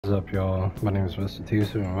What's up, y'all? My name is Mr.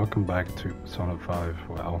 Teaser, and welcome back to Persona 5.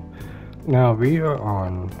 Well, now we are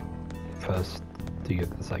on Fest to get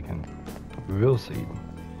the second real seed,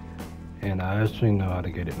 and I actually know how to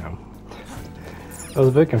get it now. I was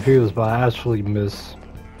a bit confused, but I actually missed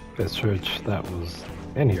a search that was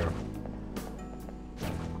in here.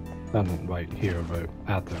 Not right here, but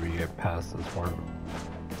after we get past this part.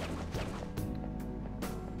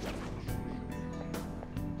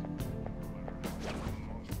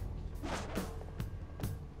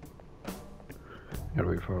 Gotta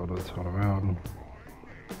wait for all to turn around.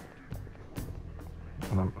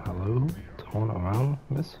 Hello? Turn around,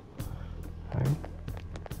 miss? Hey.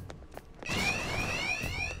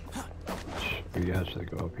 We actually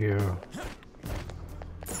go up here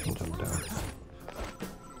and jump down.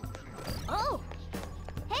 Oh,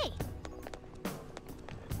 hey!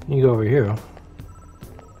 You go over here.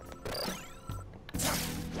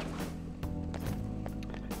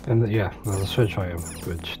 And yeah, there's a switch item,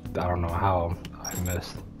 which I don't know how I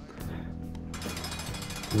missed.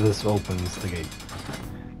 This opens the gate.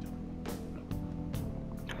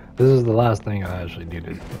 This is the last thing I actually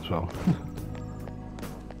needed as well.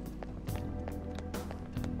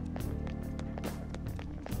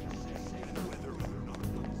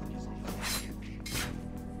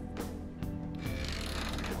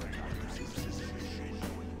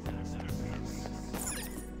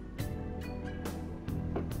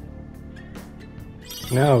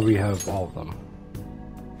 Now we have all of them.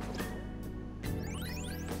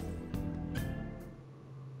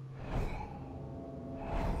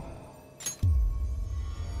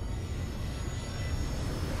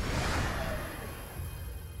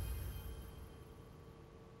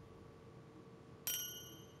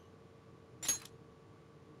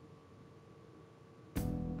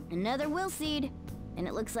 Another will seed. And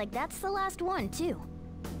it looks like that's the last one, too.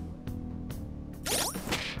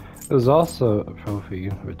 There's also a trophy,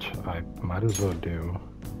 which I might as well do,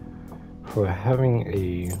 for having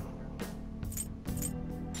a...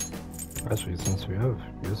 Actually, since we have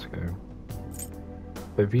Yusuke,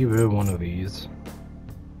 if you read one of these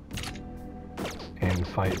and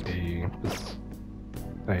fight a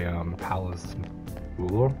palace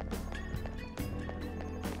ruler,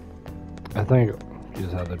 I think you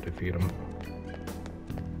just have to defeat him,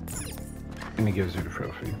 and he gives you the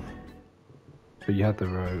trophy. But you have to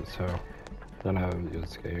road, so I don't have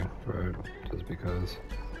Yusuke road just because.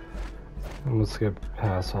 And let's get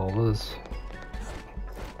past all this.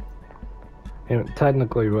 And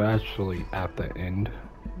technically, we're actually at the end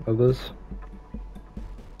of this.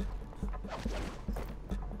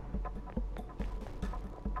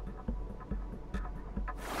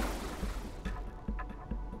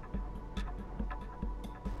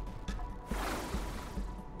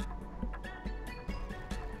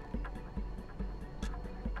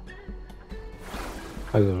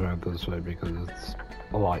 I just went this way because it's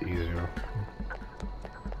a lot easier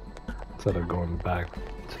instead of going back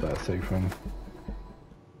to that safe room.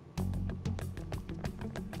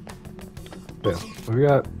 But yeah, we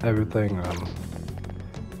got everything. I'm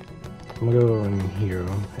gonna go in here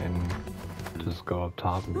and just go up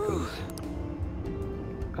top because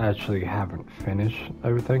I actually haven't finished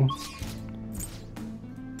everything.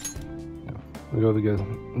 Yeah, we go to get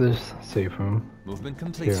this safe room. Movement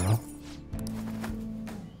complete. Here.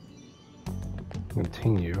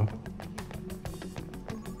 Continue.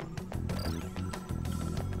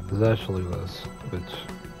 There's actually this, which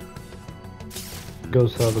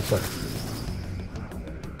goes to the other side.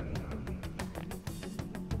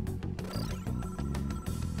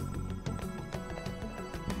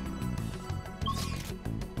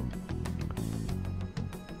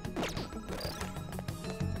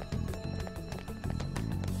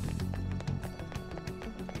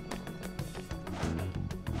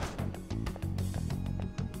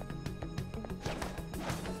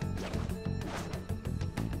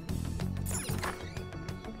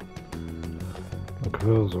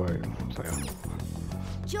 Feels right. So,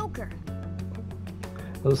 Joker!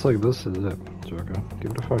 looks like this is it, Joker. Give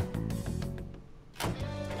it a 5.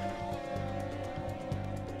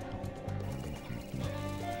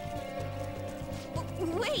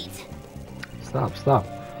 Wait! Stop.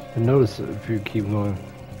 And notice if you keep going,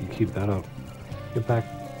 you keep that up. Get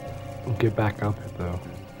back up though.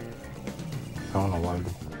 I don't know why.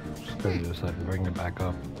 Just gotta just like bring it back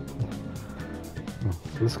up.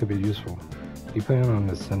 This could be useful. You plan on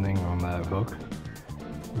ascending on that hook?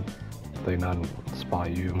 They not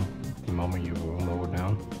spot you the moment you lower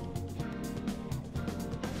down?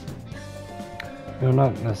 No,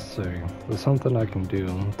 not necessary. There's something I can do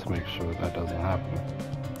to make sure that doesn't happen.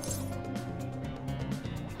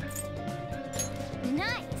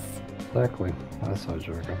 Nice! Exactly. That's how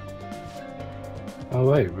joking.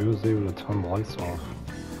 Oh wait, we was able to turn the lights off.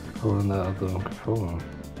 Over in that other control room.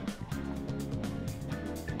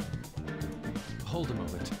 Hold a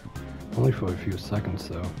moment. Only for a few seconds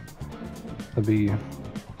though. There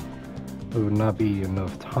would not be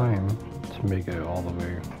enough time to make it all the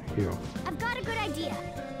way here. I've got a good idea.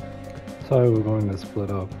 So we're going to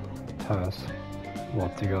split up tasks while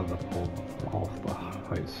together pull off the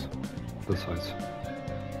heist. This heist.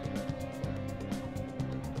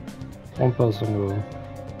 One person will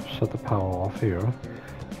shut the power off here.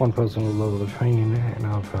 One person will lower the train and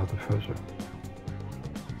I'll grab the treasure.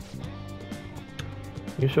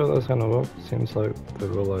 You sure that's gonna work? Seems like they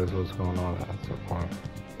realize what's going on at some point.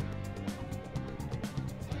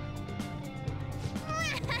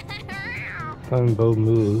 And both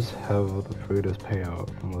moves have the greatest payout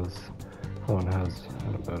unless someone has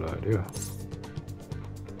a better idea.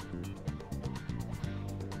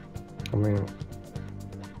 I mean,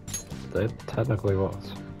 that technically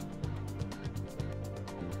was.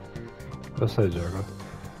 Let's say, Joker.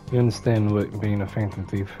 You understand what being a phantom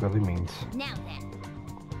thief really means. Now then.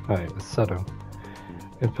 Alright, it's settled.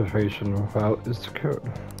 Infiltration route is secured.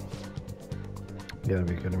 You gotta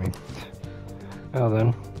be kidding me. Now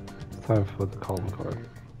then, it's time for the calling card.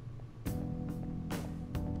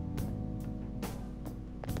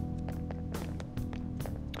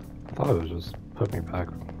 I thought it would just put me back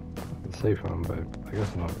in the safe room, but I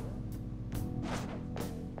guess not.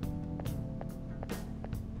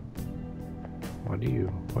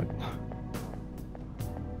 What?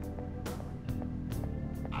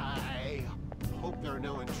 I hope there are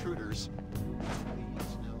no intruders.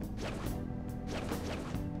 Please, no.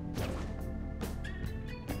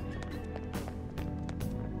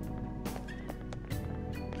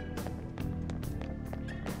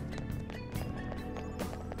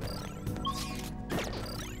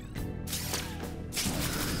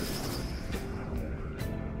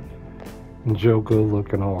 Joker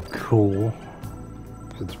looking all cool.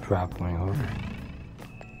 It's grappling hook.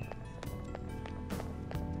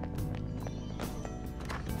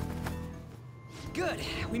 Good.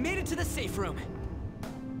 We made it to the safe room.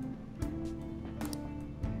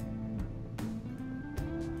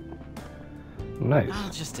 Nice. I'll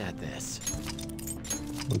just add this.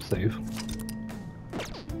 I'm safe.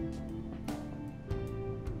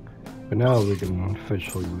 But now we can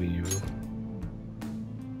officially leave.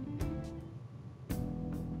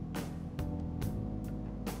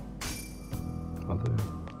 Mother.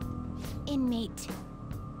 Inmate,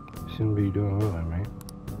 You seem to be doing well, mate.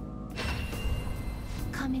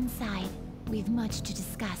 come inside. We've much to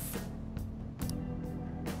discuss.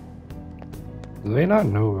 Do they not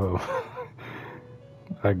know where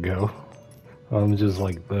I go? I'm just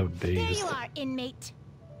like the There dazed. you are, inmate.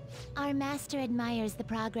 Our master admires the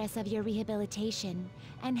progress of your rehabilitation,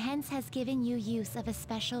 and hence has given you use of a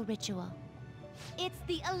special ritual. It's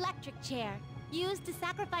the electric chair, used to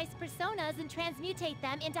sacrifice personas and transmutate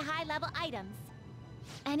them into high-level items.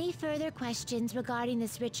 Any further questions regarding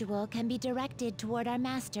this ritual can be directed toward our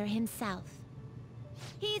master himself.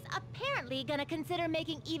 He's apparently gonna consider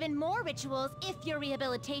making even more rituals if your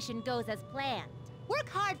rehabilitation goes as planned. Work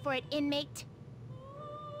hard for it, inmate.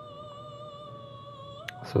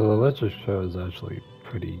 So the electric chair is actually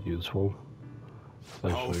pretty useful.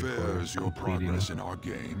 How Especially fares for your completing progress in our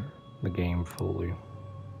game? the game fully.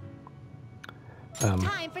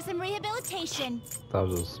 Time for some rehabilitation. That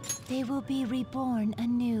was just, They will be reborn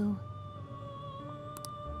anew.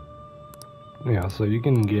 yeah, so you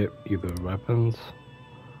can get either weapons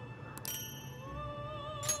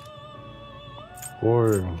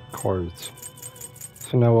or cards.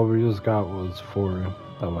 So now what we just got was for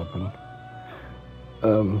that weapon.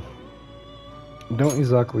 Don't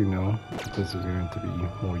exactly know if this is going to be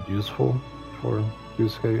more useful for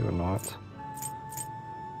Yusuke or not.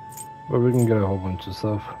 But we can get a whole bunch of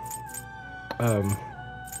stuff.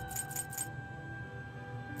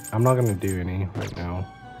 I'm not gonna do any right now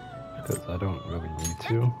because I don't really need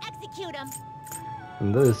to. Execute him.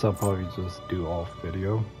 And this I'll probably just do off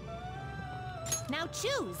video Now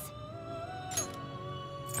choose.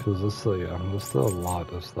 because there's still a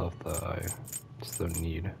lot of stuff that I still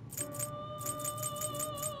need.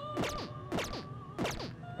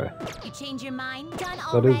 Okay. You change your mind? Done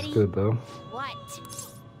That already? is good though. What?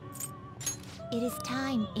 It is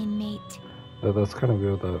time, inmate. That's kind of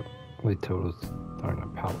weird that they told us they're in a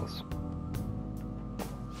palace.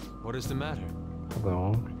 What is the matter?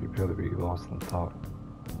 Although you appear to be lost in thought.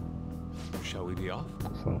 Shall we be off?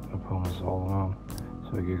 So the poem is all around.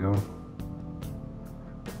 So we get going.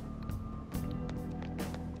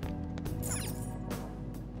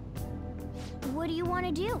 What do you want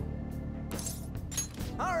to do?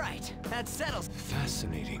 All right, that settles.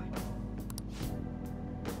 Fascinating.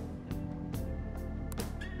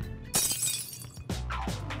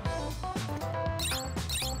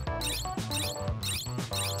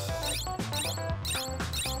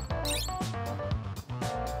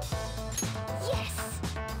 Yes!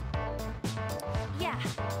 Yeah.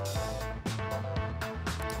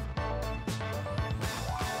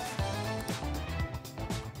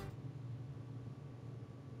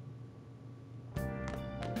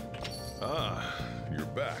 Ah, you're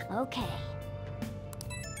back. Okay.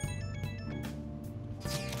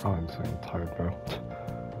 Oh, I'm so tired, bro.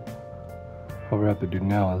 All we have to do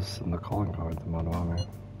now is send the calling card to Madarame.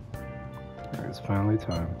 Alright, it's finally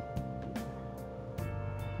time.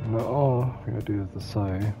 Now all we gotta do is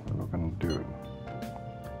decide when we're gonna do it.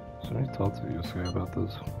 So I talk to Yusuke about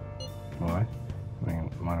this. Why? I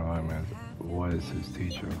mean, Madarame was his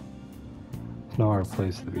teacher. It's not our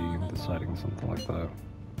place to be deciding something like that.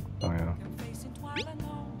 Oh yeah.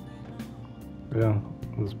 Yeah,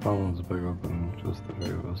 this problem's bigger than just the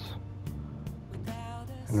three of us.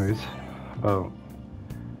 Anyways, how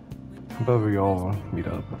about we all meet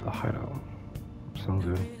up at the hideout? Sounds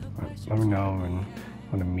good. Right, let me know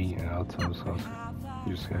when to meet and I'll tell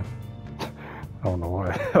Yusuke. I don't know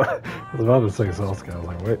why. I was about to say Sasuke, I was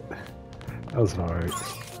like, wait. That was not right.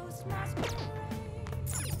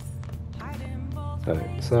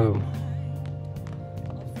 Alright, so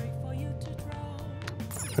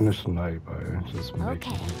finish the night by just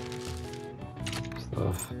making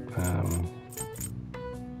stuff.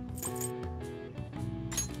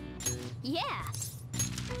 Yeah.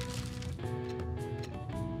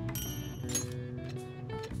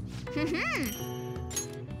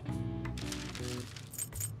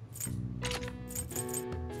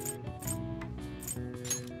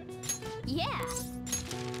 Yeah.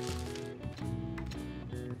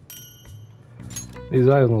 These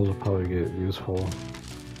items will probably get useful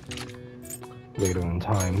later in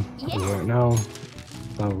time. But right now,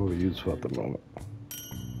 not really useful at the moment.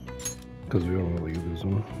 Because we don't really use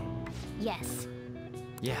them. Yes.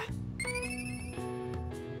 Yeah.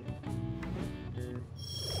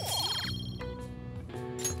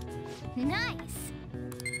 Nice.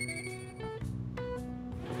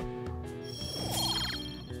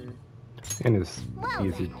 And it's Well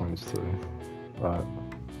easy then. points to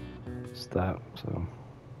stat, so.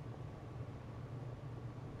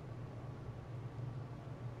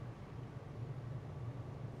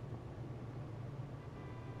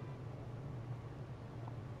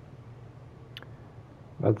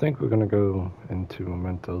 I think we're gonna go into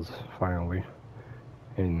Mementos finally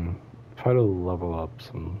and try to level up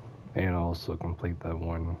some and also complete that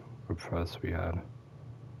one repress we had.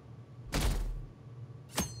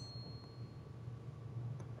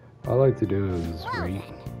 What I like to do is Well wait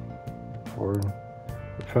then. for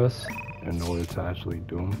repress in order to actually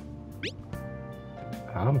do them.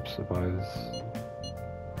 I'm surprised.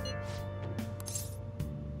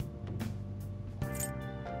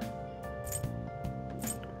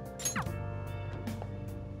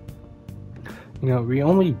 You know, we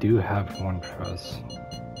only do have one press,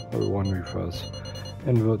 or one repress,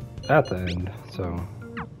 and we're at the end, so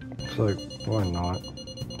it's like, why not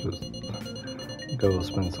just go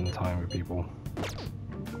spend some time with people.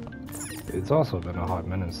 It's also been a hot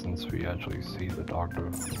minute since we actually see the doctor.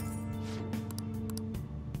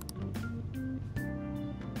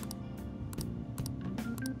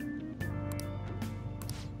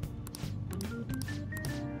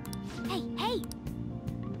 Hey, hey.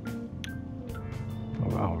 Oh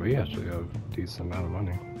wow, we actually have a decent amount of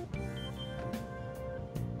money.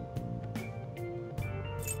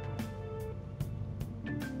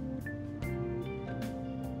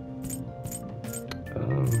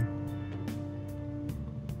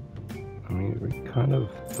 I mean, we kind of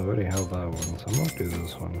already have that one, so I'm gonna do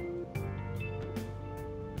this one.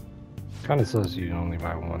 Kinda says you only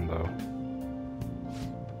buy one though.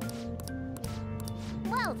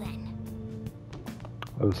 Well then.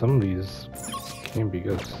 Oh, some of these can be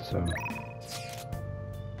good, so.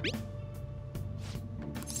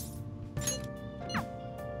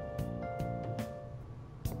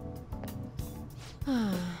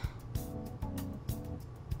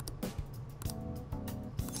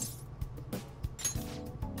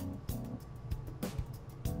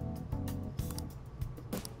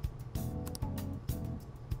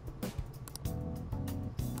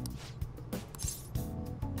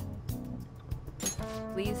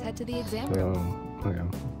 Please head to the exam room. Okay.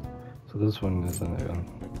 So this one isn't a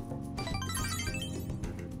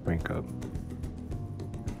rank up.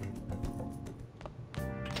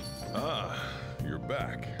 Ah, you're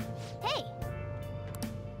back. Hey.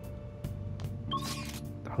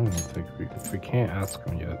 don't think we can't ask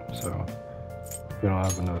him yet, so we don't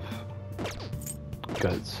have enough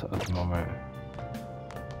guts at the moment.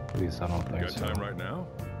 At least I don't think Got so. time right now?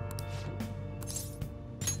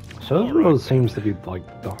 So this road seems to be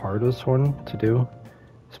like the hardest one to do,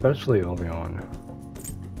 especially early on.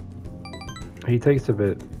 He takes a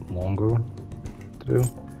bit longer to do.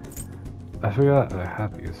 I forgot I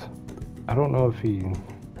have these. I don't know if he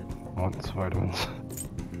wants vitamins.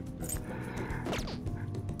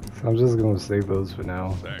 So I'm just gonna save those for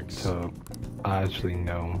now. Thanks. So I actually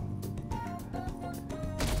know.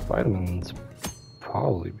 Vitamins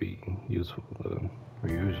probably be useful to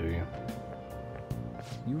Ryuji.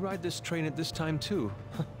 You ride this train at this time too?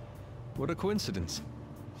 What a coincidence.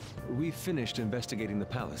 We finished investigating the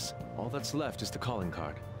palace. All that's left is the calling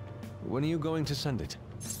card. When are you going to send it?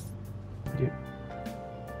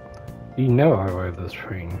 You know I ride this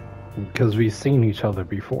train because we've seen each other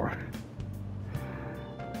before.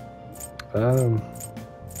 To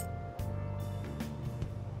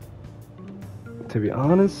be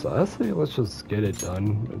honest, I say let's just get it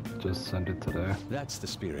done and just send it today. That's the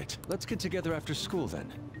spirit. Let's get together after school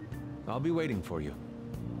then. I'll be waiting for you.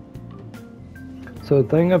 So the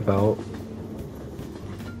thing about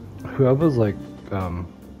whoever's like,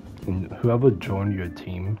 whoever joined your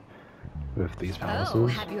team with these palaces. Oh,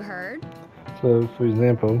 have you heard? So for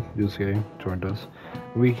example, Yusuke joined us.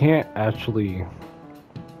 We can't actually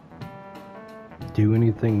do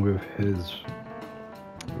anything with his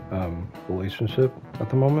relationship at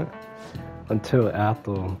the moment until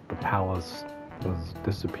after the palace was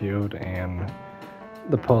disappeared and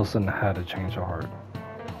the person had to change their heart.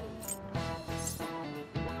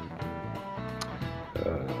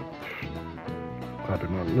 I do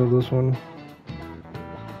not know this one.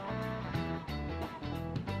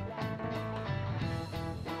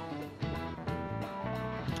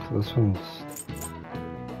 So this one's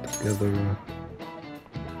together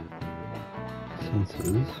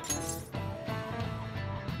senses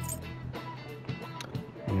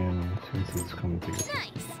and senses come together.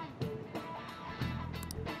 Nice.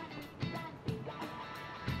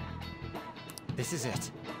 This is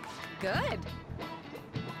it. Good.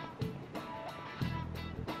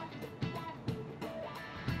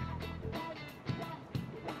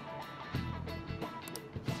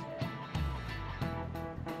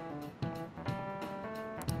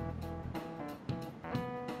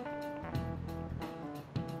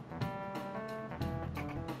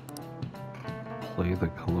 Play the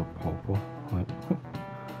color purple. What?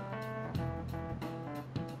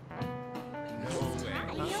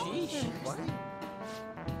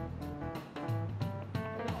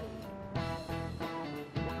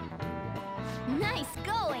 Nice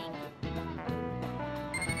going.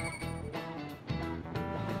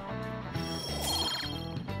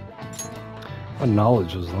 My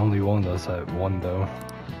knowledge is the only one that's at 1 though.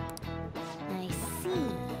 I see.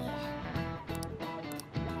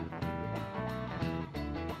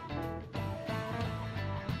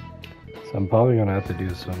 So I'm probably gonna have to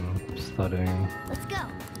do some studying. Let's go.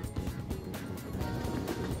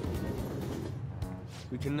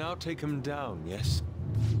 We can now take him down, yes?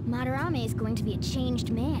 Madarame is going to be a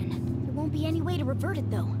changed man. There won't be any way to revert it,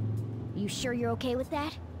 though. You sure you're okay with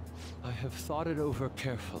that? I have thought it over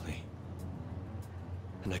carefully.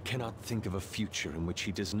 And I cannot think of a future in which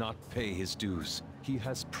he does not pay his dues. He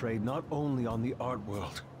has preyed not only on the art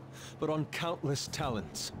world, but on countless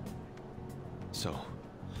talents. So,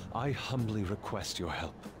 I humbly request your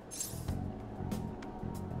help.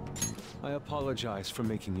 I apologize for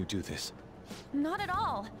making you do this. Not at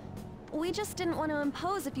all. We just didn't want to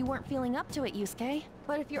impose if you weren't feeling up to it, Yusuke.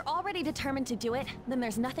 But if you're already determined to do it, then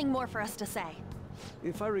there's nothing more for us to say.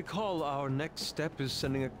 If I recall, our next step is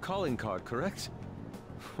sending a calling card, correct?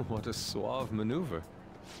 What a suave maneuver.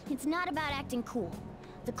 It's not about acting cool.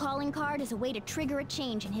 The calling card is a way to trigger a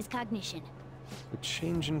change in his cognition. A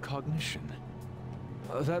change in cognition.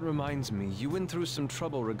 That reminds me, you went through some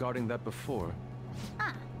trouble regarding that before.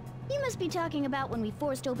 Ah, you must be talking about when we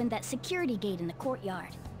forced open that security gate in the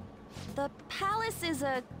courtyard. The palace is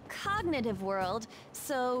a cognitive world,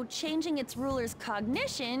 so changing its ruler's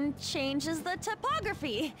cognition changes the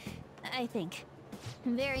topography, I think.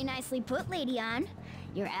 Very nicely put, Lady Ann.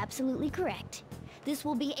 You're absolutely correct. This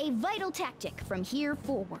will be a vital tactic from here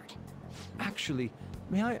forward. Actually,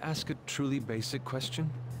 may I ask a truly basic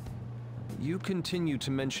question? You continue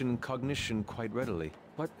to mention cognition quite readily,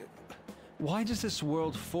 but why does this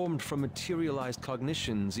world formed from materialized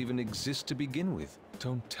cognitions even exist to begin with?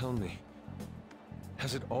 Don't tell me.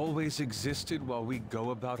 Has it always existed while we go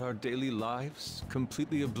about our daily lives,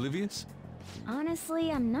 completely oblivious?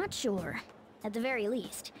 Honestly, I'm not sure. At the very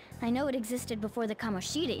least. I know it existed before the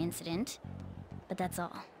Kamoshida incident, but that's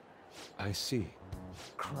all. I see.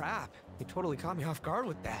 Crap, you totally caught me off guard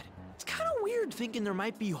with that. It's kind of weird thinking there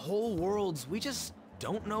might be whole worlds we just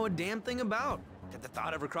don't know a damn thing about. Did the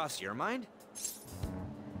thought ever cross your mind?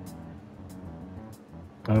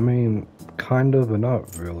 I mean, kind of, but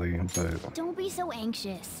not really, but... Don't be so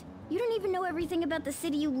anxious. You don't even know everything about the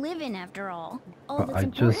city you live in, after all. All But that's I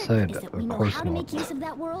important just said, is that of we know course how to make not. use of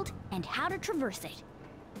that world and how to traverse it.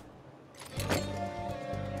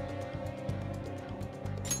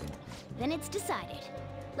 Then it's decided.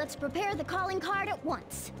 Let's prepare the calling card at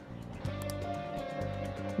once.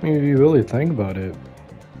 I mean, if you really think about it,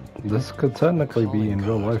 this could technically be in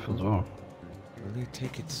real life as well. Really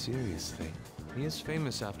take it seriously. He is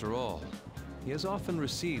famous after all. He has often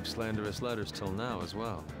received slanderous letters till now as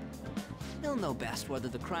well. He'll know best whether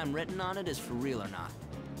the crime written on it is for real or not.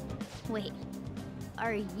 Wait,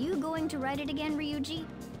 are you going to write it again, Ryuji?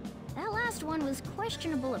 That last one was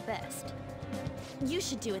questionable at best. You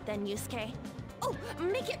should do it then, Yusuke. Oh,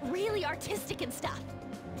 make it really artistic and stuff.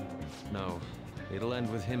 No, it'll end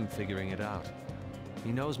with him figuring it out.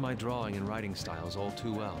 He knows my drawing and writing styles all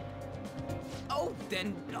too well. Oh,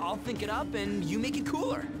 then I'll think it up and you make it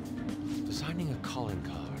cooler. Designing a calling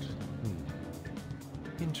card.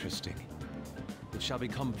 Interesting. It shall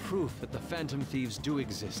become proof that the Phantom Thieves do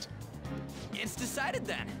exist. It's decided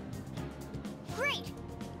then. Great!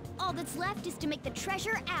 All that's left is to make the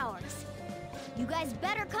treasure ours. You guys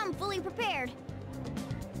better come fully prepared.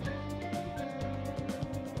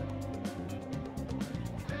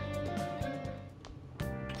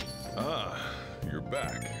 Ah, you're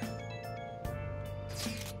back.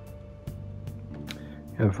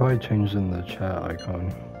 Yeah, if I changed in the chat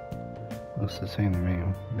icon, looks the same to me.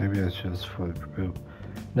 Maybe it's just fully prepared.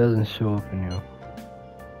 It doesn't show up in you.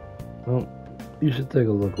 Well, you should take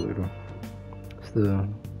a look later. It's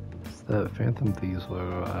that Phantom Thieves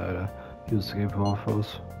logo I used to give off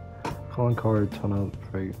us. Calling card turned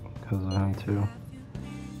out great because of him too.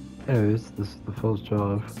 Anyways, this is the first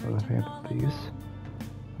job of the Phantom Thieves.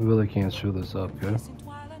 I really can't screw this up, okay?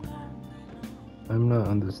 I'm not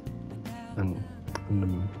on this.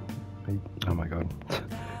 Oh my god.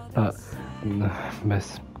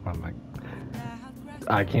 Miss. Oh my.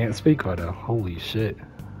 I can't speak right now. Holy shit.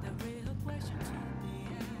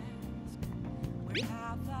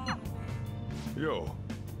 Yo,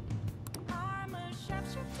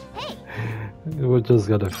 Hey! We're just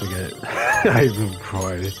gonna forget. I even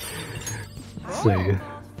tried. See.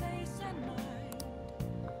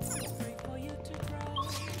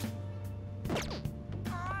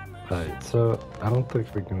 Right, so I don't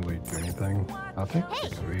think we can really do anything. I think we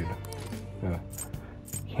can read. Yeah.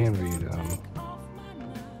 Can read,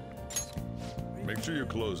 make sure you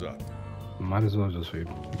close up. might as well just read.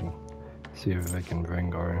 See if they can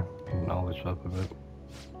bring our knowledge up a bit.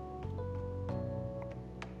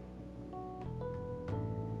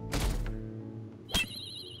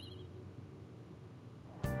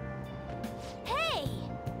 Hey!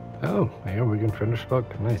 Oh, yeah, we can finish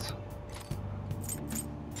book. Nice.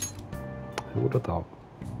 Who would have thought?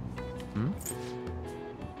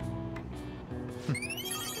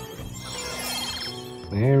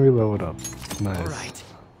 And we load up. Nice. All right.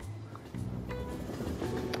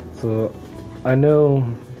 So, I know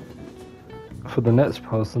for the next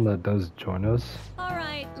person that does join us, All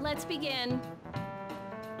right, let's begin.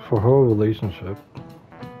 for her relationship,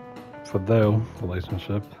 for their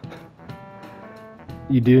relationship,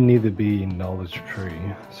 you do need to be knowledge tree,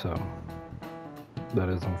 so that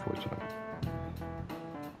is unfortunate.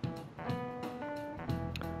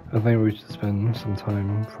 I think we should spend some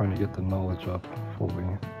time trying to get the knowledge up fully,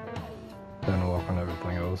 then work on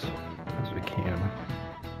everything else as we can.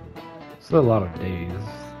 Still a lot of days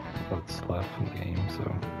that's left in the game,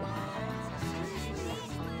 so.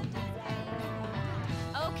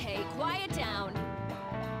 Okay, quiet down.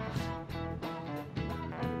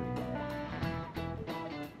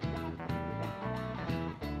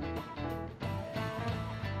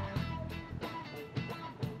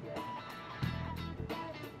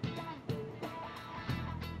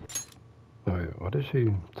 Wait, what is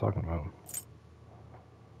she talking about?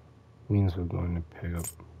 Means we're going to pick up.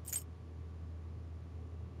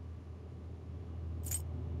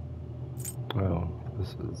 Well,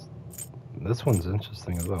 this one's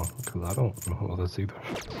interesting as well, because I don't know all this either.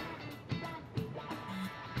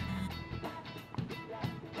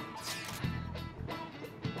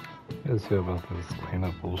 You guys hear about this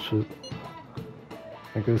cleanup bullshit?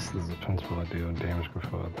 I guess this is the principal idea of damage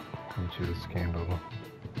control into the scandal.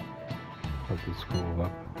 Let the school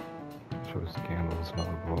up. Show scandals not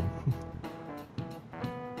a problem.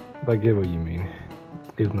 But I get what you mean.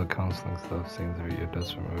 Even the counseling stuff seems to be a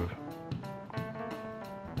desperate move.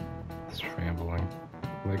 It's rambling.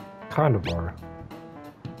 Like, kind of are.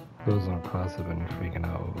 Those in the class have been freaking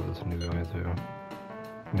out over this new guy too.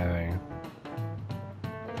 Knowing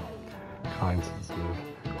kind sensitive.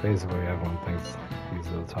 Basically everyone thinks he's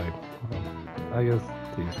the type. I guess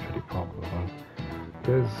he's pretty popular one.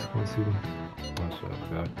 Guys, let's see. Oh shit, I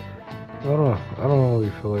forgot. I don't know. I don't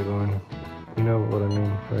really feel like going. You know what I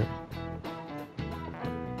mean, right?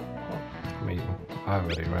 Maybe. I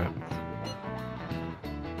already read.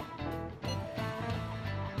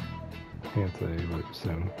 Can't tell you what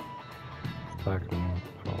soon. Back in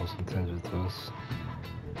for all intended to us.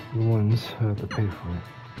 The ones who have to pay for it.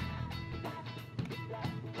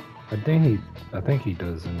 I think he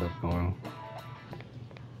does end up going.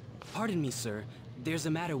 Pardon me, sir. There's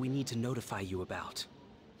a matter we need to notify you about.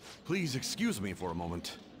 Please excuse me for a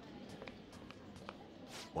moment.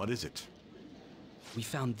 What is it? We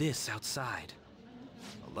found this outside.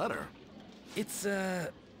 A letter? It's,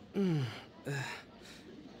 Sir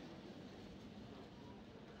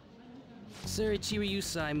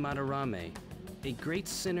Ichiriusai Madarame, a great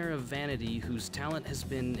sinner of vanity whose talent has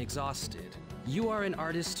been exhausted. You are an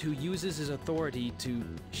artist who uses his authority to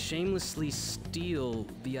shamelessly steal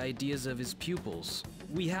the ideas of his pupils.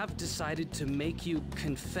 We have decided to make you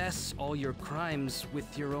confess all your crimes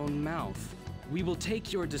with your own mouth. We will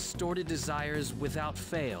take your distorted desires without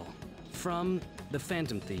fail. From the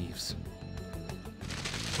Phantom Thieves.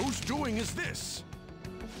 Whose doing is this?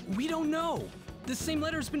 We don't know. The same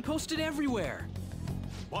letter's been posted everywhere.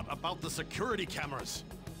 What about the security cameras?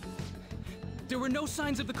 There were no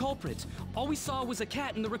signs of the culprit. All we saw was a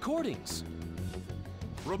cat in the recordings.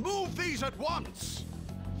 Remove these at once!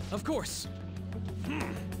 Of course.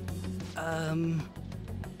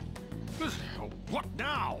 What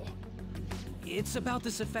now? It's about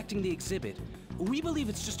this affecting the exhibit. We believe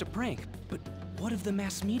it's just a prank, but what of the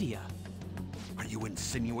mass media? Are you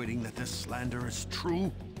insinuating that this slander is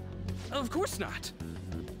true? Of course not.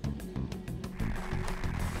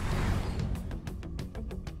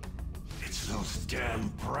 It's those damn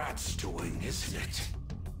brats doing, isn't it?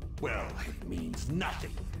 Well, it means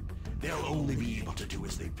nothing. They'll only be able to do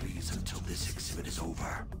as they please until this exhibit is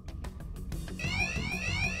over.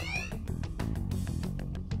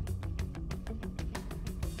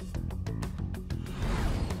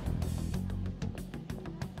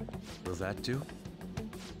 Will that do?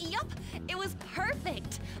 Yup, it was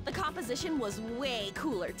perfect. The composition was way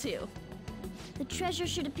cooler, too. The treasure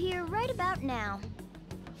should appear right about now.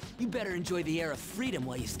 You better enjoy the air of freedom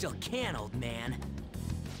while you still can, old man.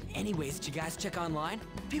 Anyways, did you guys check online?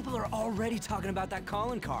 People are already talking about that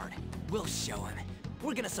calling card. We'll show him.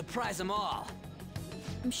 We're gonna surprise them all.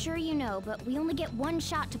 I'm sure you know, but we only get one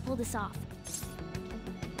shot to pull this off.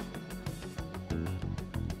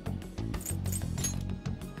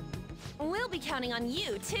 We'll be counting on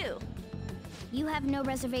you, too. You have no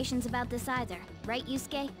reservations about this either, right,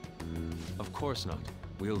 Yusuke? Of course not.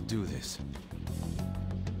 We'll do this.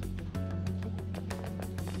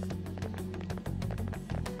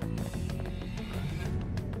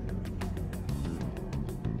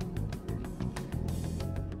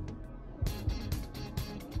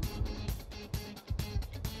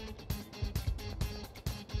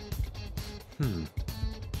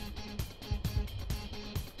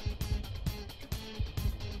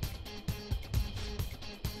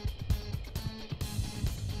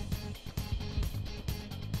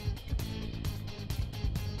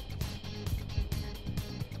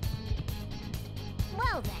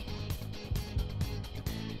 Well then.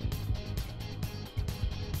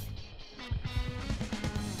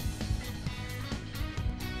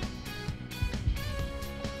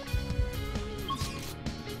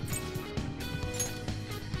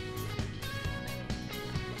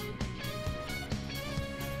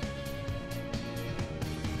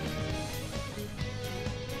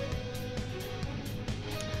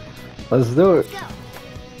 Let's do it. Go.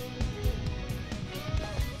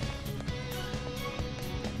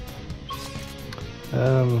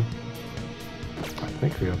 I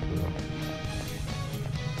think we have to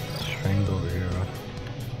string over here.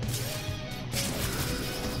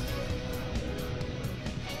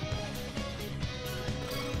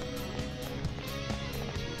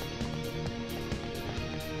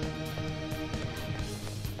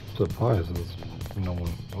 Surprise, there's no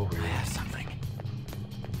one over I here. have something.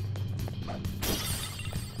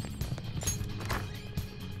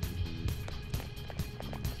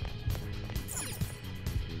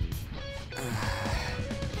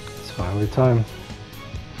 It's finally time.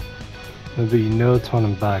 There'll be no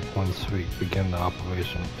turning back once we begin the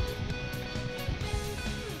operation.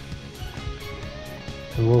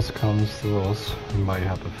 The worst comes to worst, we might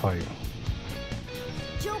have to fight.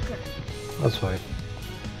 Joker. That's right.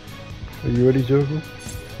 Are you ready, Joker?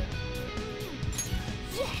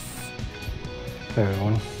 Yes. Hey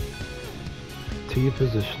everyone. To your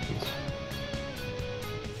positions.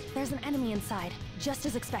 There's an enemy inside, just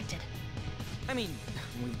as expected. I mean,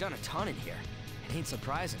 we've done a ton in here. It ain't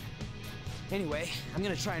surprising. Anyway, I'm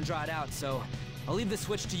gonna try and draw it out, so I'll leave the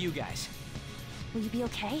switch to you guys. Will you be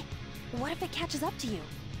okay? What if it catches up to you?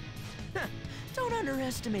 Don't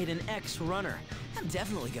underestimate an ex-runner. I'm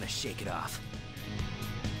definitely gonna shake it off.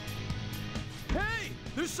 Hey!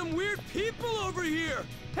 There's some weird people over here!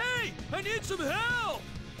 Hey! I need some help!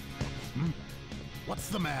 What's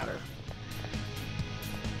the matter?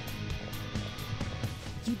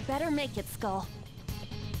 You'd better make it, Skull.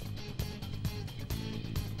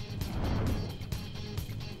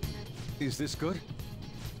 Is this good?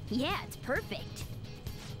 Yeah, it's perfect.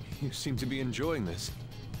 You seem to be enjoying this.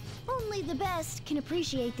 Only the best can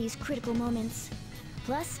appreciate these critical moments.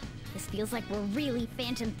 Plus, this feels like we're really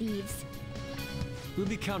phantom thieves. We'll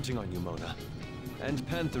be counting on you, Mona. And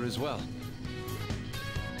Panther as well.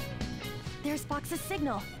 There's Fox's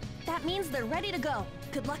signal. That means they're ready to go.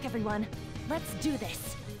 Good luck, everyone. Let's do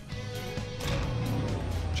this.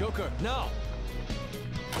 Joker, now!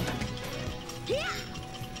 Yeah!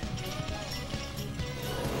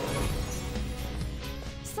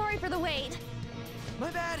 Sorry for the wait. My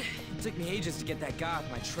bad. It took me ages to get that guy off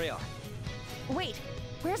my trail. Wait,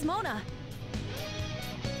 where's Mona?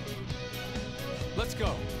 Let's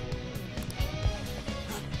go!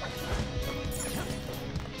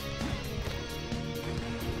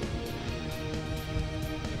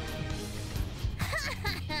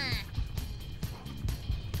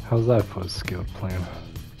 How's that for a skilled plan?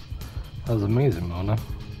 That was amazing, Mona.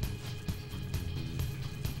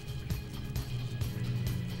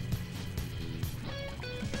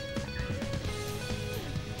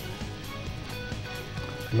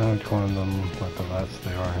 Now calling them like the rats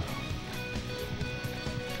they are.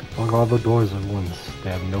 Lock all the doors at once. They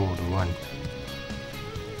have nowhere to run.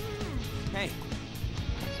 Hey,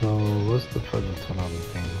 So what's the treasure tunnel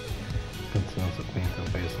thing? Concerns of painter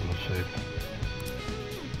based on the shape.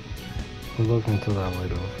 We'll look into that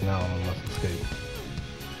later. For now, we must escape.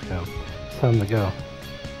 Yeah, it's time to go.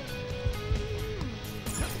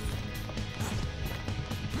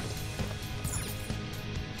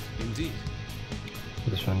 Indeed.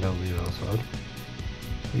 The Chandel lead outside.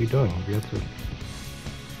 What are you doing? We have to.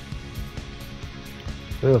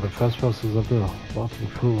 Yeah, the fast pass is up there. Walking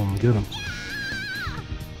through them, get him.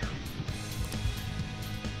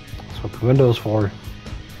 That's what the window's for.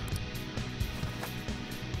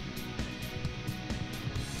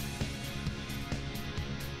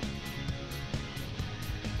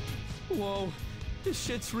 Whoa, this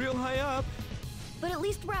shit's real high up. But at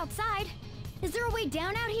least we're outside. Is there a way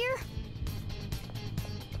down out here?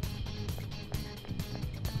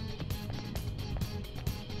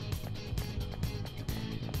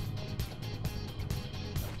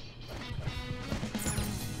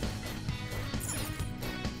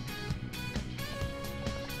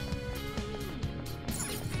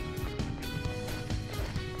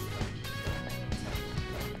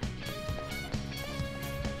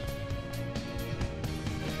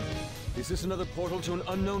 Is this another portal to an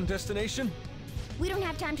unknown destination? We don't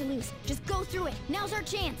have time to lose. Just go through it. Now's our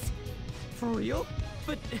chance. for real?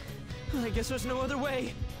 But I guess there's no other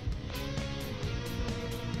way.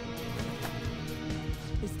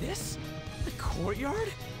 Is this the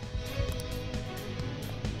courtyard?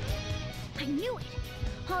 I knew it.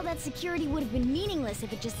 All that security would have been meaningless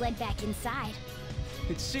if it just led back inside.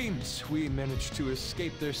 It seems we managed to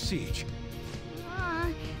escape their siege.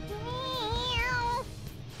 Meow.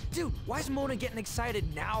 Dude, why is Mona getting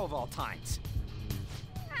excited now of all times?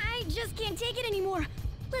 I just can't take it anymore.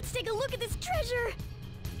 Let's take a look at this treasure.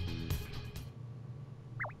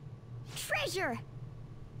 Treasure!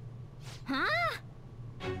 Huh?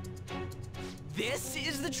 This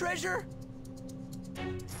is the treasure?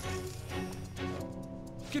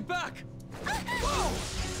 Get back!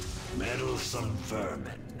 Meddlesome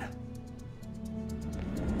vermin.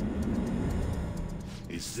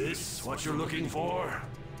 Is this what you're looking for?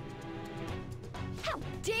 How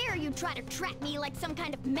dare you try to trap me like some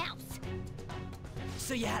kind of mouse?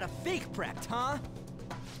 So you had a fake prepped, huh?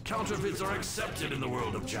 Counterfeits are accepted in the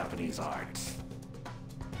world of Japanese art.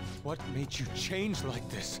 What made you change like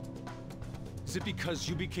this? Is it because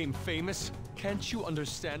you became famous? Can't you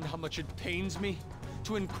understand how much it pains me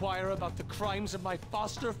to inquire about the crimes of my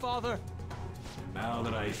foster father? Now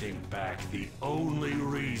that I think back, the only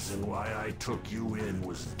reason why I took you in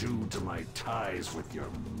was due to my ties with your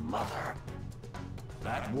mother.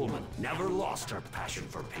 That woman never lost her passion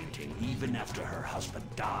for painting even after her husband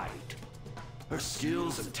died. Her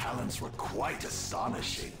skills and talents were quite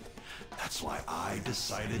astonishing. That's why I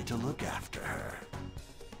decided to look after her.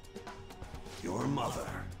 Your mother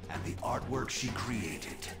and the artwork she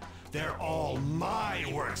created, they're all my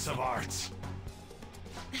works of art.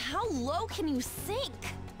 How low can you sink?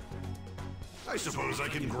 I suppose I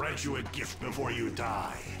can grant you a gift before you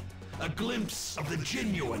die. A glimpse of the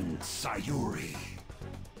genuine Sayuri.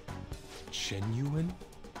 Genuine?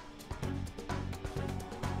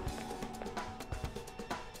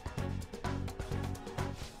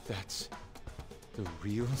 That's the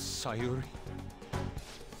real Sayuri?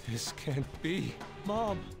 This can't be.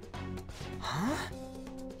 Mom! Huh?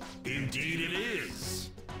 Indeed it is.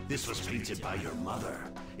 This was painted by your mother.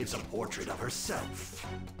 It's a portrait of herself.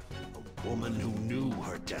 A woman who knew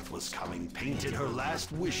her death was coming painted her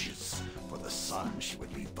last wishes for the son she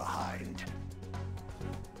would leave behind.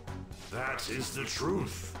 That is the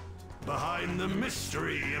truth behind the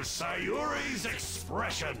mystery of Sayuri's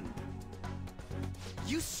expression.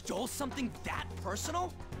 You stole something that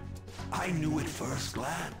personal? I knew at first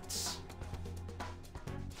glance.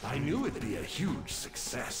 I knew it'd be a huge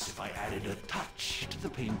success if I added a touch to the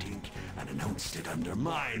painting and announced it under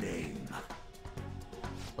my name.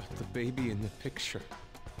 But the baby in the picture,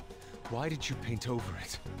 why did you paint over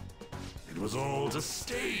it? It was all to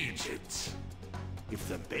stage it. If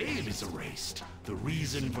the babe is erased, the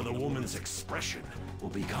reason for the woman's expression will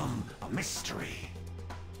become a mystery.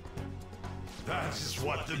 That is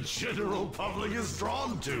what the general public is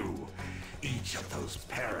drawn to. Each of those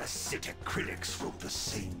parasitic critics wrote the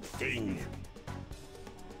same thing.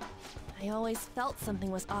 I always felt something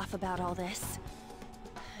was off about all this.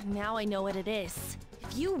 Now I know what it is.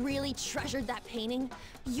 If you really treasured that painting,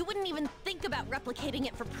 you wouldn't even think about replicating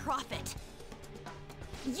it for profit.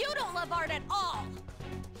 You don't love art at all!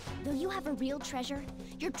 Though you have a real treasure,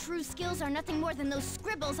 your true skills are nothing more than those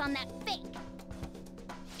scribbles on that fake.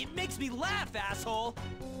 It makes me laugh, asshole!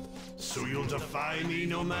 So you'll defy me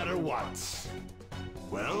no matter what.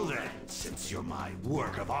 Well then, since you're my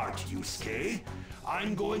work of art, Yusuke,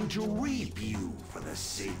 I'm going to reap you for the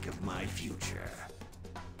sake of my future.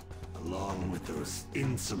 Along with those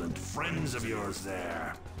insolent friends of yours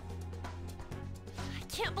there. I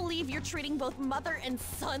can't believe you're treating both mother and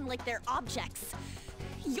son like they're objects.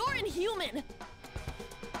 You're inhuman!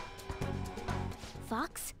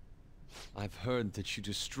 Fox? I've heard that you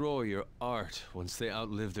destroy your art once they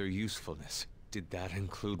outlive their usefulness. Did that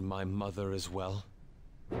include my mother as well?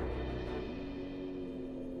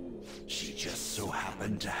 She just so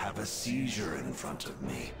happened to have a seizure in front of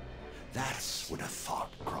me. That's when a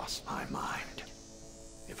thought crossed my mind.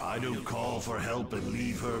 If I don't call for help and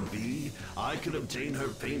leave her be, I could obtain her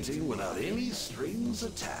painting without any strings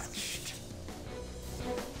attached.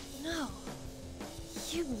 No.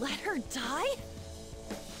 You let her die?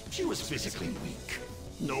 She was physically weak.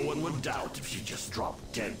 No one would doubt if she just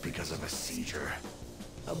dropped dead because of a seizure.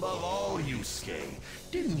 Above all, Yusuke,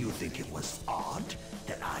 didn't you think it was odd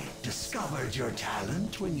that I discovered your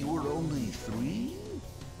talent when you were only 3?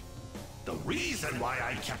 The reason why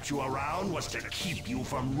I kept you around was to keep you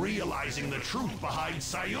from realizing the truth behind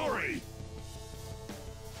Sayuri.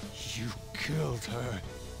 You killed her.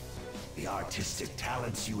 The artistic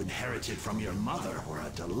talents you inherited from your mother were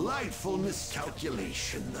a delightful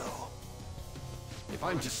miscalculation, though. If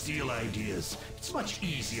I'm to steal ideas, it's much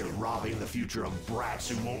easier robbing the future of brats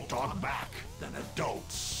who won't talk back than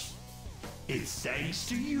adults. It's thanks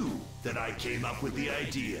to you that I came up with the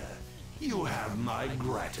idea. You have my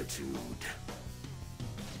gratitude.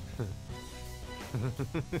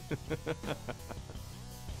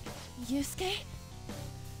 Yusuke?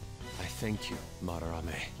 I thank you,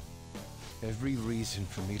 Madarame. Every reason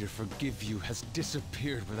for me to forgive you has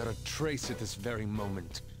disappeared without a trace at this very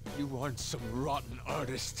moment. You aren't some rotten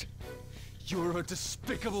artist. You're a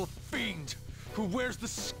despicable fiend who wears the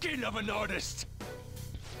skin of an artist.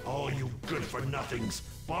 All you good-for-nothings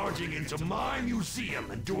barging into my museum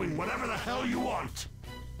and doing whatever the hell you want.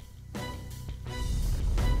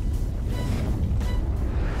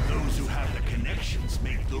 Those who have the connections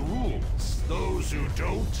make the rules. Those who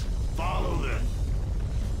don't, follow them.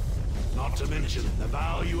 Not to mention, the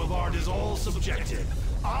value of art is all subjective.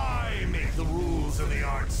 I make the rules of the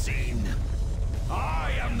art scene.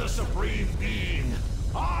 I am the supreme being.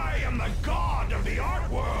 I am the god of the art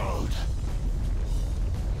world.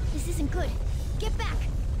 This isn't good. Get back!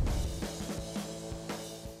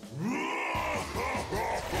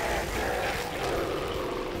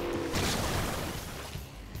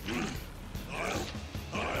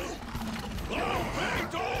 I'll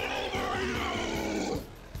paint all over you!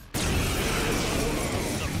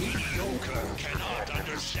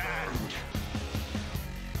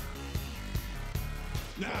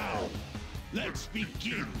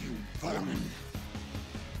 begin, you vermin.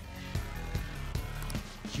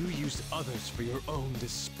 You used others for your own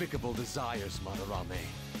despicable desires, Madarame.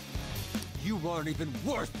 You aren't even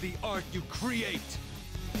worth the art you create!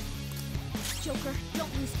 Joker,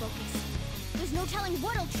 don't lose focus. There's no telling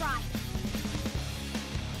what he'll try.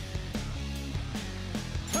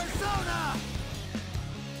 Persona!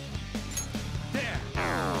 There!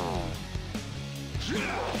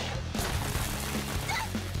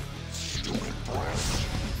 Stupid breath.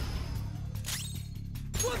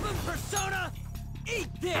 Whoop him, Persona! Eat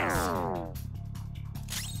this!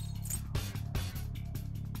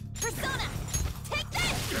 Persona! Take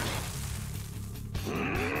this!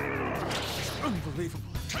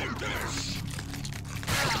 Unbelievable. Take this!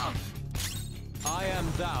 I am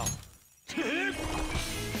thou.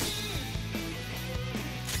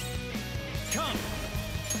 Come!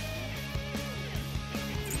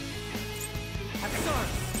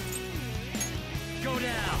 Haxorus! Go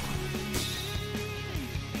down!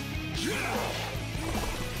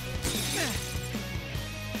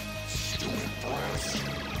 Stupid breath.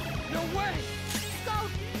 No way! Skull,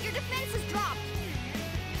 your defense has dropped.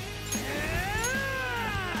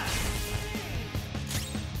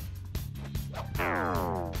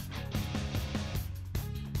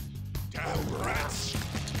 Damn rats!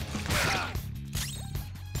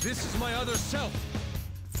 This is my other self!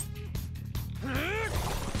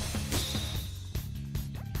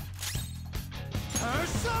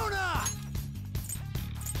 Persona!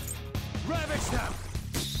 Ravage them!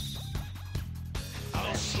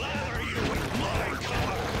 I'll slather you with my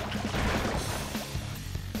color!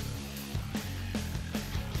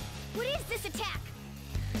 What is this attack?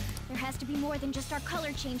 There has to be more than just our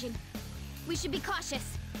color changing. We should be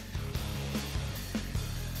cautious.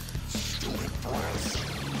 Stupid breath.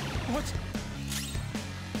 What?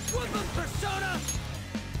 Whoop him, Persona!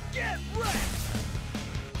 Get wrecked!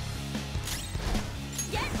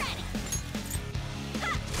 Get ready!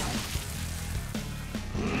 Ha!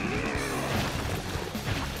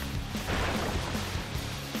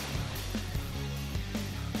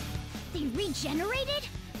 They regenerated?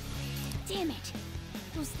 Damn it.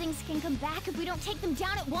 Those things can come back if we don't take them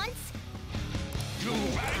down at once? You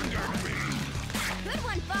angered me! Good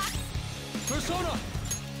one, Fox! Persona!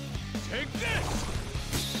 Take this!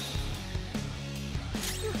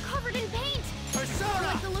 You're covered in paint! I Persona!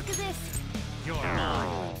 like the look of this. You're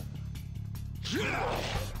not.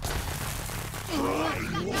 Fox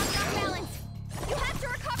got knocked off balance. You have to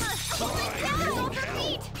recover! Holy cow, over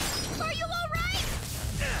feet! Are you alright?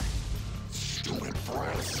 Stupid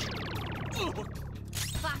breath.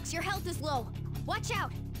 Fox, your health is low. Watch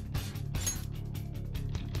out!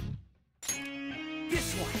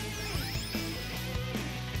 This one!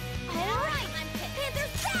 Alright!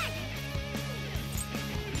 Panther's back!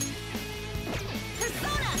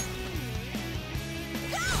 Persona!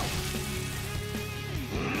 Go!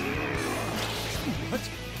 What?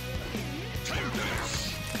 Take this!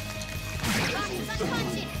 Fox is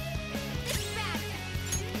unconscious! This is bad!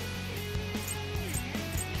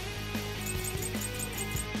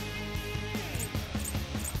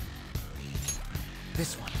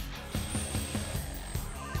 This one.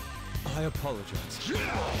 I apologize.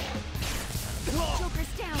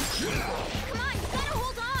 Joker's down! Come on, you gotta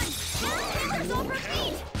hold on! Panther's over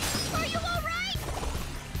feet! Are you alright?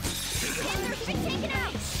 Panther's been taken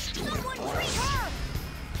out! Someone treat her!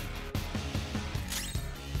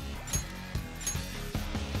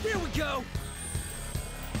 There we go!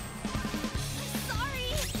 Sorry!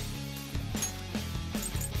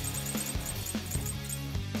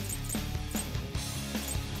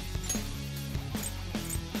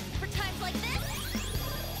 For times like this?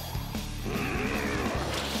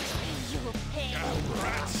 You'll pay!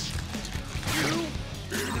 Rats! You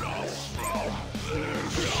enough!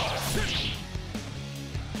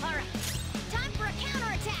 Alright, time for a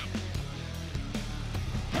counterattack!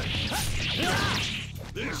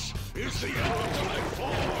 This is the ultimate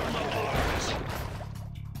form of art!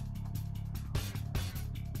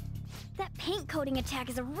 That paint coating attack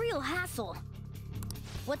is a real hassle.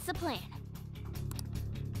 What's the plan?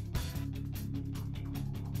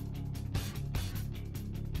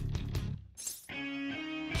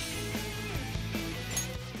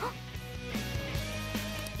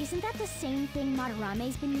 Isn't that the same thing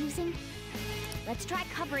Madarame's been using? Let's try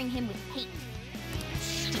covering him with paint.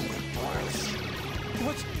 Stupid breath!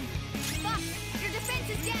 What? Fox, your defense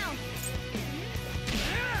is down!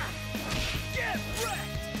 Get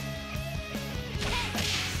wrecked! Hey,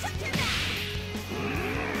 shut your back!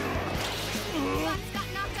 Fox got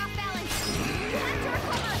knocked off balance! You have to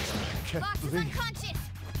recover! Can't Fox is believe- unconscious!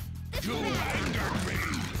 This You is bad! angered me!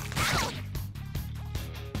 Ow!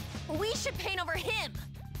 We should paint over him!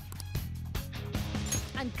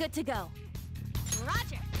 I'm good to go.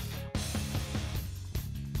 Roger.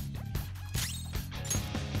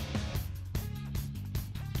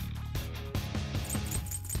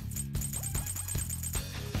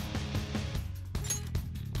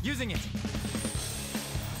 Using it!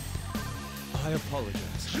 I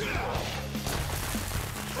apologize.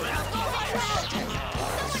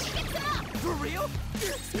 For real?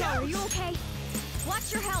 Scar, are you okay?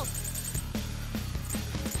 Watch your health.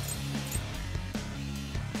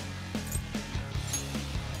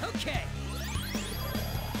 Okay.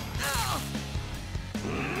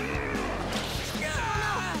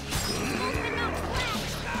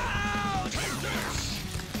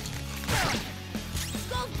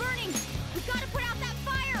 Skull's burning! We gotta put out that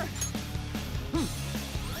fire!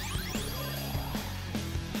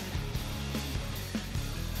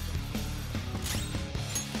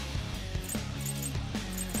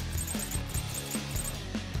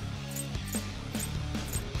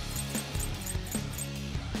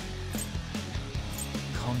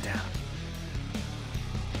 Calm down.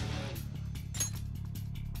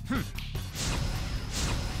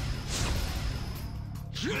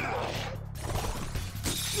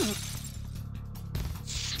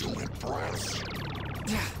 Stupid brats.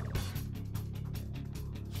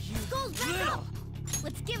 Skull's back up!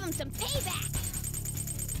 Let's give him some payback!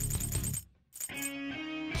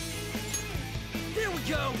 There we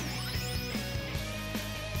go!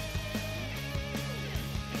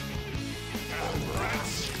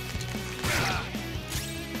 Brats.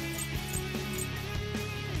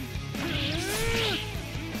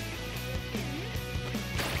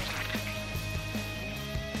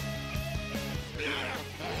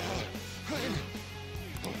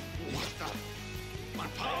 What the? My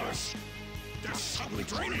powers! They're suddenly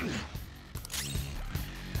draining!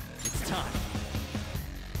 It's time.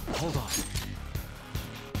 Hold on.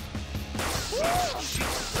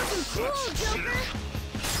 Looking cool, Joker!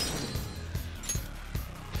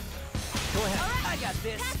 Go ahead. Alright, I got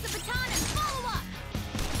this. pass the baton and follow up!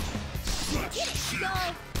 Get it,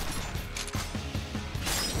 Skull!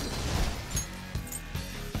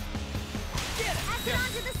 Get it! Pass it on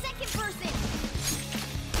to the second person!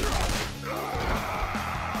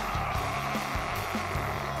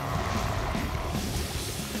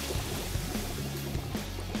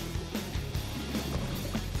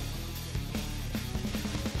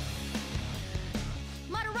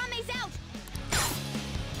 Madarame's out!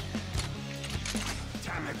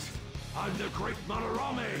 Damn it! I'm the great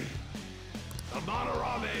Madarame! The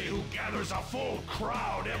Madarame who gathers a full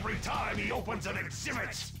crowd every time he opens an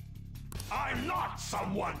exhibit! I'm not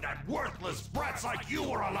someone that worthless brats like you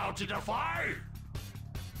are allowed to defy!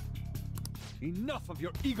 Enough of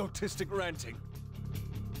your egotistic ranting.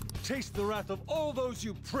 Taste the wrath of all those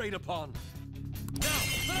you preyed upon. Now,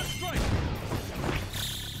 let us strike!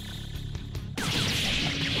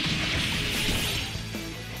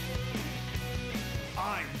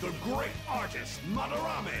 I'm the great artist,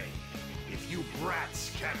 Madarame! If you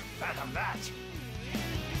brats can't fathom that,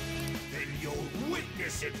 then you'll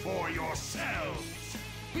witness it for yourselves!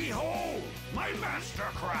 Behold, my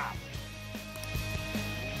mastercraft!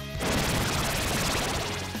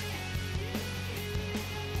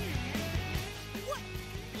 What?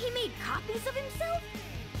 He made copies of himself?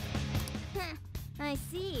 Huh, I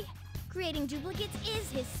see. Creating duplicates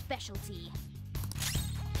is his specialty.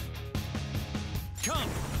 Come!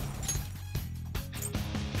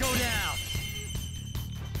 Go down!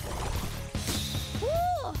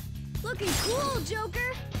 Ooh! Looking cool,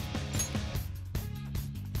 Joker!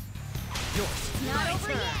 Yours. Not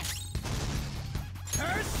over yet!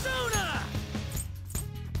 Persona!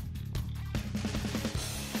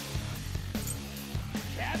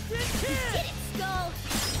 Captain Kid! Get it, Skull!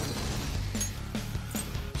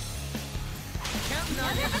 Counting on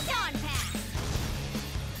Another you. baton pass!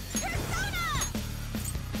 Persona!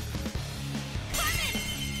 Coming!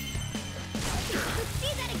 Let's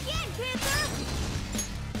see that again, Panther!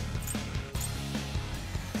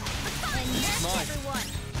 And that's Mine. everyone!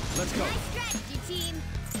 Let's go. Nice strategy, team!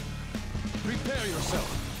 Prepare yourself.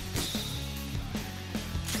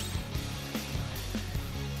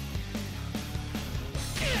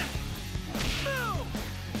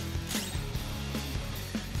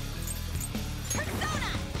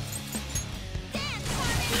 Persona! Dance,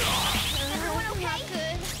 Carmen! Everyone okay?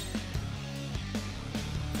 Good.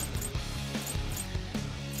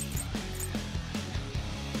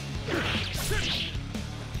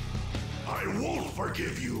 I won't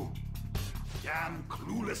forgive you! Damn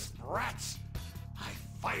clueless brats! My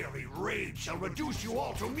fiery rage shall reduce you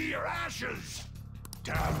all to mere ashes!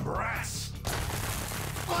 Damn brats!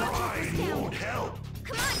 Crying won't help.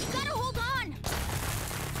 Come on, you gotta hold on!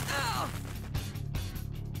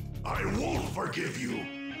 I won't forgive you.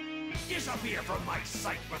 Disappear from my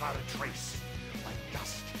sight without a trace, like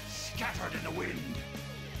dust scattered in the wind.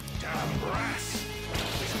 Damn brats!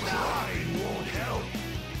 Crying won't help.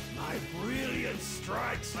 My brilliance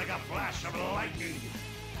strikes like a flash of lightning.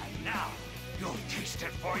 And now, you'll taste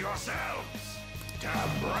it for yourselves.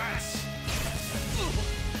 Damn brats!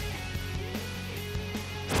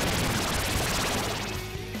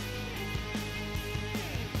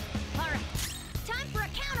 Alright, time for a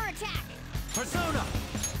counterattack! Persona!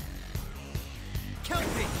 Count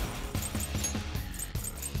me!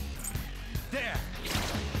 There!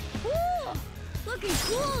 Woo! Looking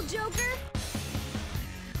cool, Joker!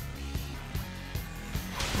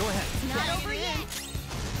 Go ahead. It's not over yet!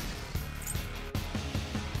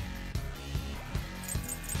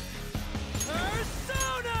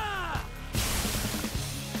 Persona!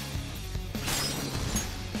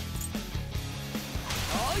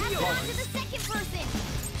 All Pass it on to yours! the second person!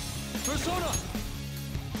 Persona!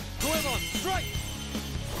 Goemon, strike!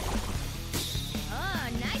 Ah,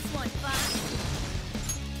 nice one, Fox!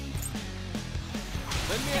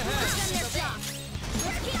 Lend me a Everyone's hand! done their job!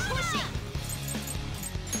 Let's keep pushing!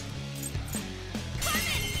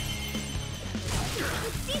 Carmen!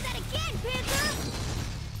 Let's see that again, Panther!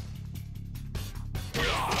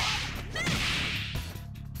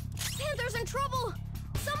 Panther's in trouble!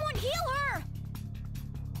 Someone heal her!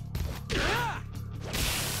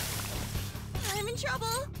 I'm in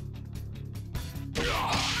trouble!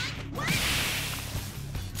 What?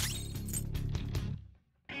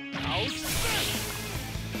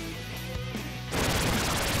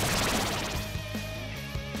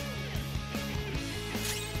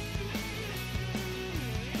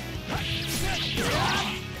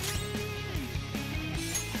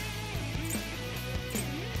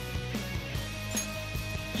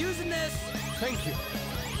 Using this! Thank you.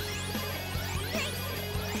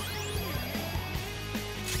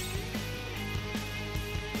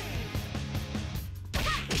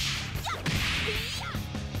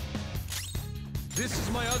 This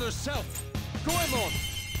is my other self! Goemon!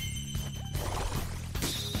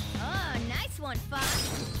 Oh, nice one,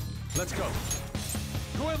 Fox! Let's go!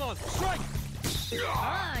 Goemon, strike!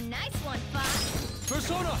 Oh, nice one, Fox!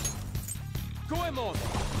 Persona! Goemon!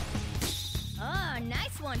 Oh,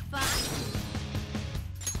 nice one, Fox!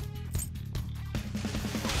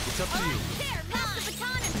 It's up to All you. right, there, pass the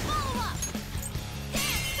baton and follow up!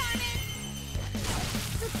 Dance, Carmen!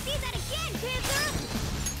 Let's see that again, Panther!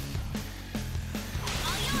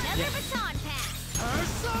 Another baton pass!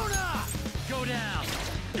 Persona! Go down!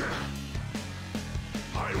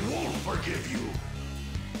 I won't forgive you.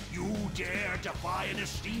 You dare defy an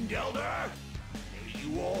esteemed elder? May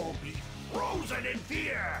you all be frozen in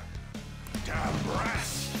fear. Damn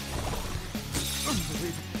brats!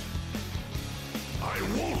 I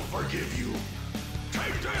won't forgive you.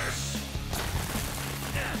 Take this!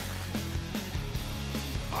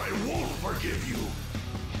 I won't forgive you.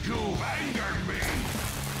 You've angered me.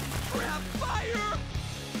 Grab fire!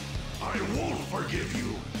 I won't forgive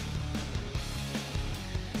you.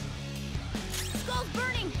 Skull's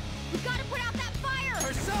burning! We've got to put out that fire!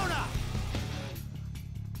 Persona!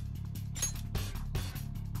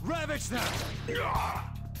 Ravage them!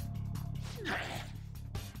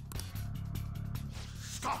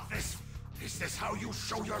 Stop this! Is this how you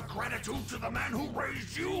show your gratitude to the man who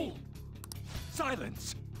raised you?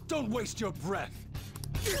 Silence! Don't waste your breath!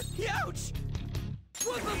 Ouch!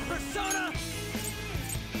 Whoop 'em, Persona!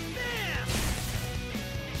 Bam!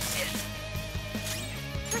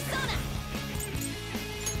 Persona!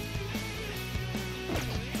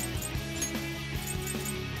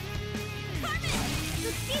 Carmen!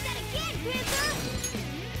 Let's see that again, Panther!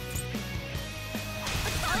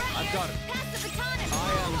 Alright, I've got it. Pass the baton and I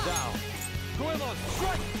am follow up. thou! Goemon,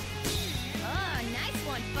 strike! Oh, nice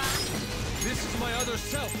one, Fox! This is my other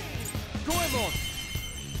self! Goemon!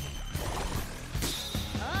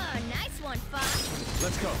 Oh, nice one, Fox!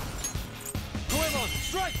 Let's go! Goemon,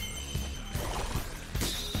 strike!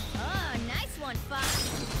 Oh, nice one, Fox!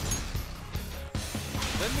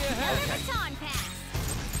 Lend me a Another hand! baton pass!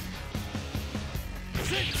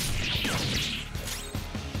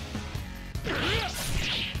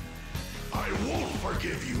 I won't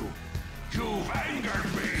forgive you. You've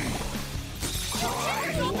angered me.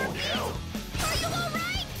 Crying Over won't feet. help. Are you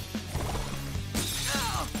alright?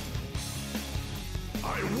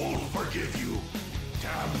 I won't forgive you.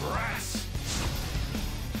 Damn brats.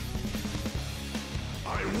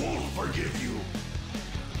 I won't forgive you.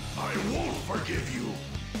 I won't forgive you.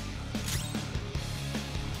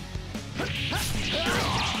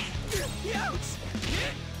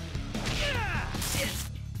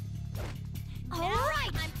 All right,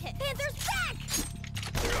 I'm pissed. Panther's back!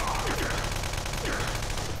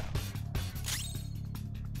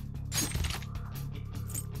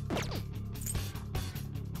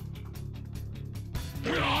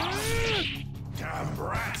 Damn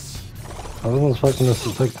brats! I wasn't expecting this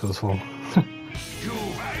to take this long.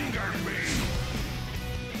 You've angered me!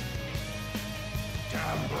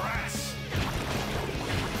 Damn brats!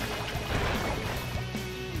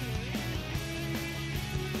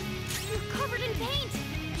 You're covered in paint!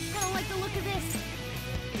 I don't like the look of this.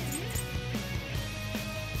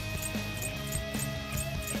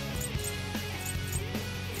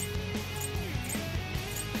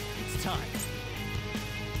 It's time.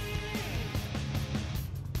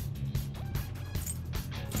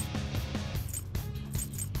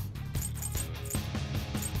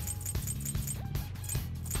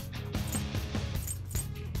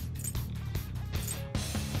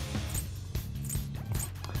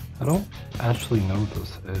 I don't actually know what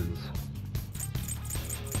this is.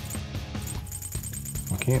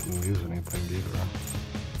 I can't use anything either.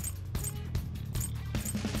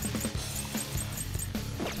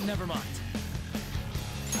 Never mind.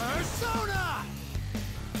 Persona!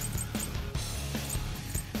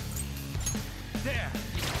 There.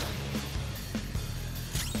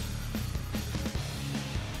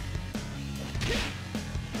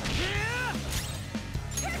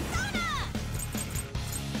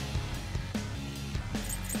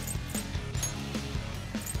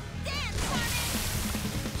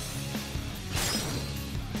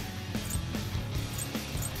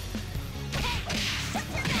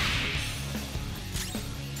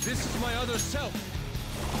 This is my other self.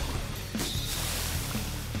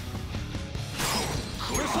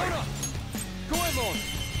 Persona! Goemon!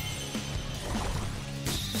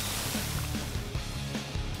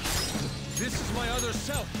 This is my other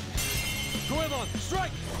self. Goemon,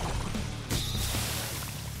 strike!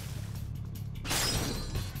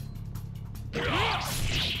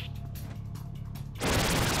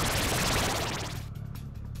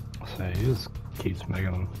 So he just keeps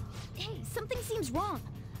making them. Hey, something seems wrong.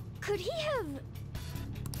 Could he have...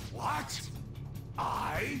 What?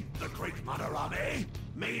 I, the great Madarame,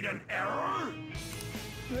 made an error?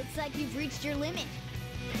 Looks like you've reached your limit.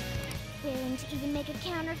 Daring to even make a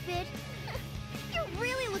counterfeit? You're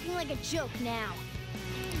really looking like a joke now.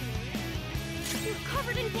 You're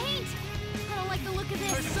covered in paint! I don't like the look of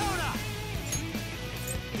this. Persona!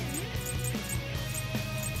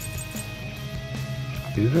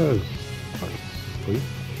 These guys are asleep.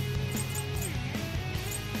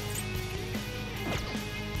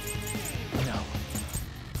 No.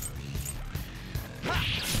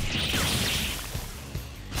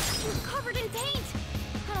 You're covered in paint!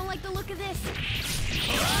 I don't like the look of this.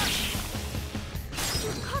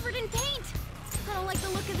 You're covered in paint! I don't like the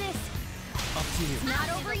look of this. Up to you. Not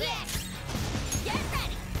over yet! Get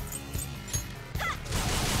ready!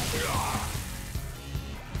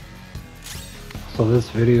 So this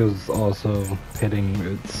video is also hitting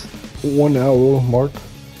its 1 hour mark.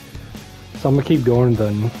 So I'm gonna keep going,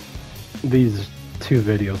 then these two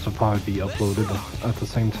videos will probably be uploaded at the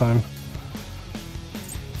same time.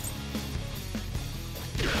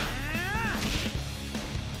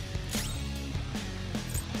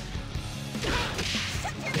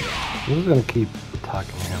 I'm just gonna keep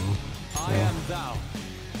attacking him. I am thou.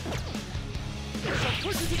 I shall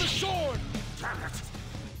push you to the sword! Damn it!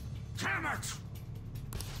 Damn it!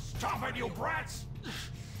 Stop it, you brats!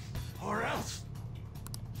 Or else,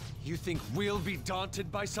 You think we'll be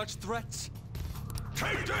daunted by such threats?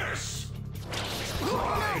 take this!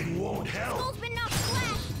 Crying won't help! Skull's been knocked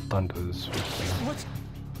flat! Thunder's What?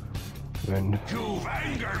 then You've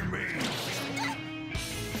angered me!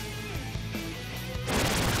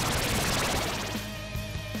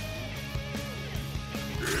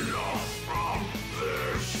 Enough from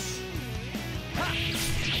this!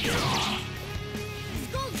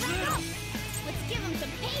 Skull's back up! Let's give him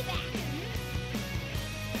some payback!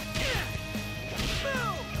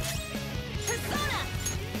 Persona!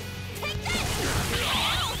 Take this!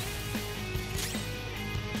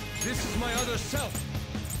 This is my other self.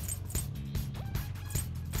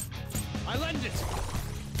 I lend it.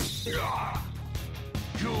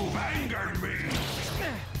 You've angered me!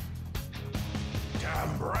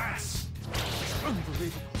 Damn brats!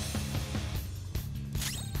 Unbelievable.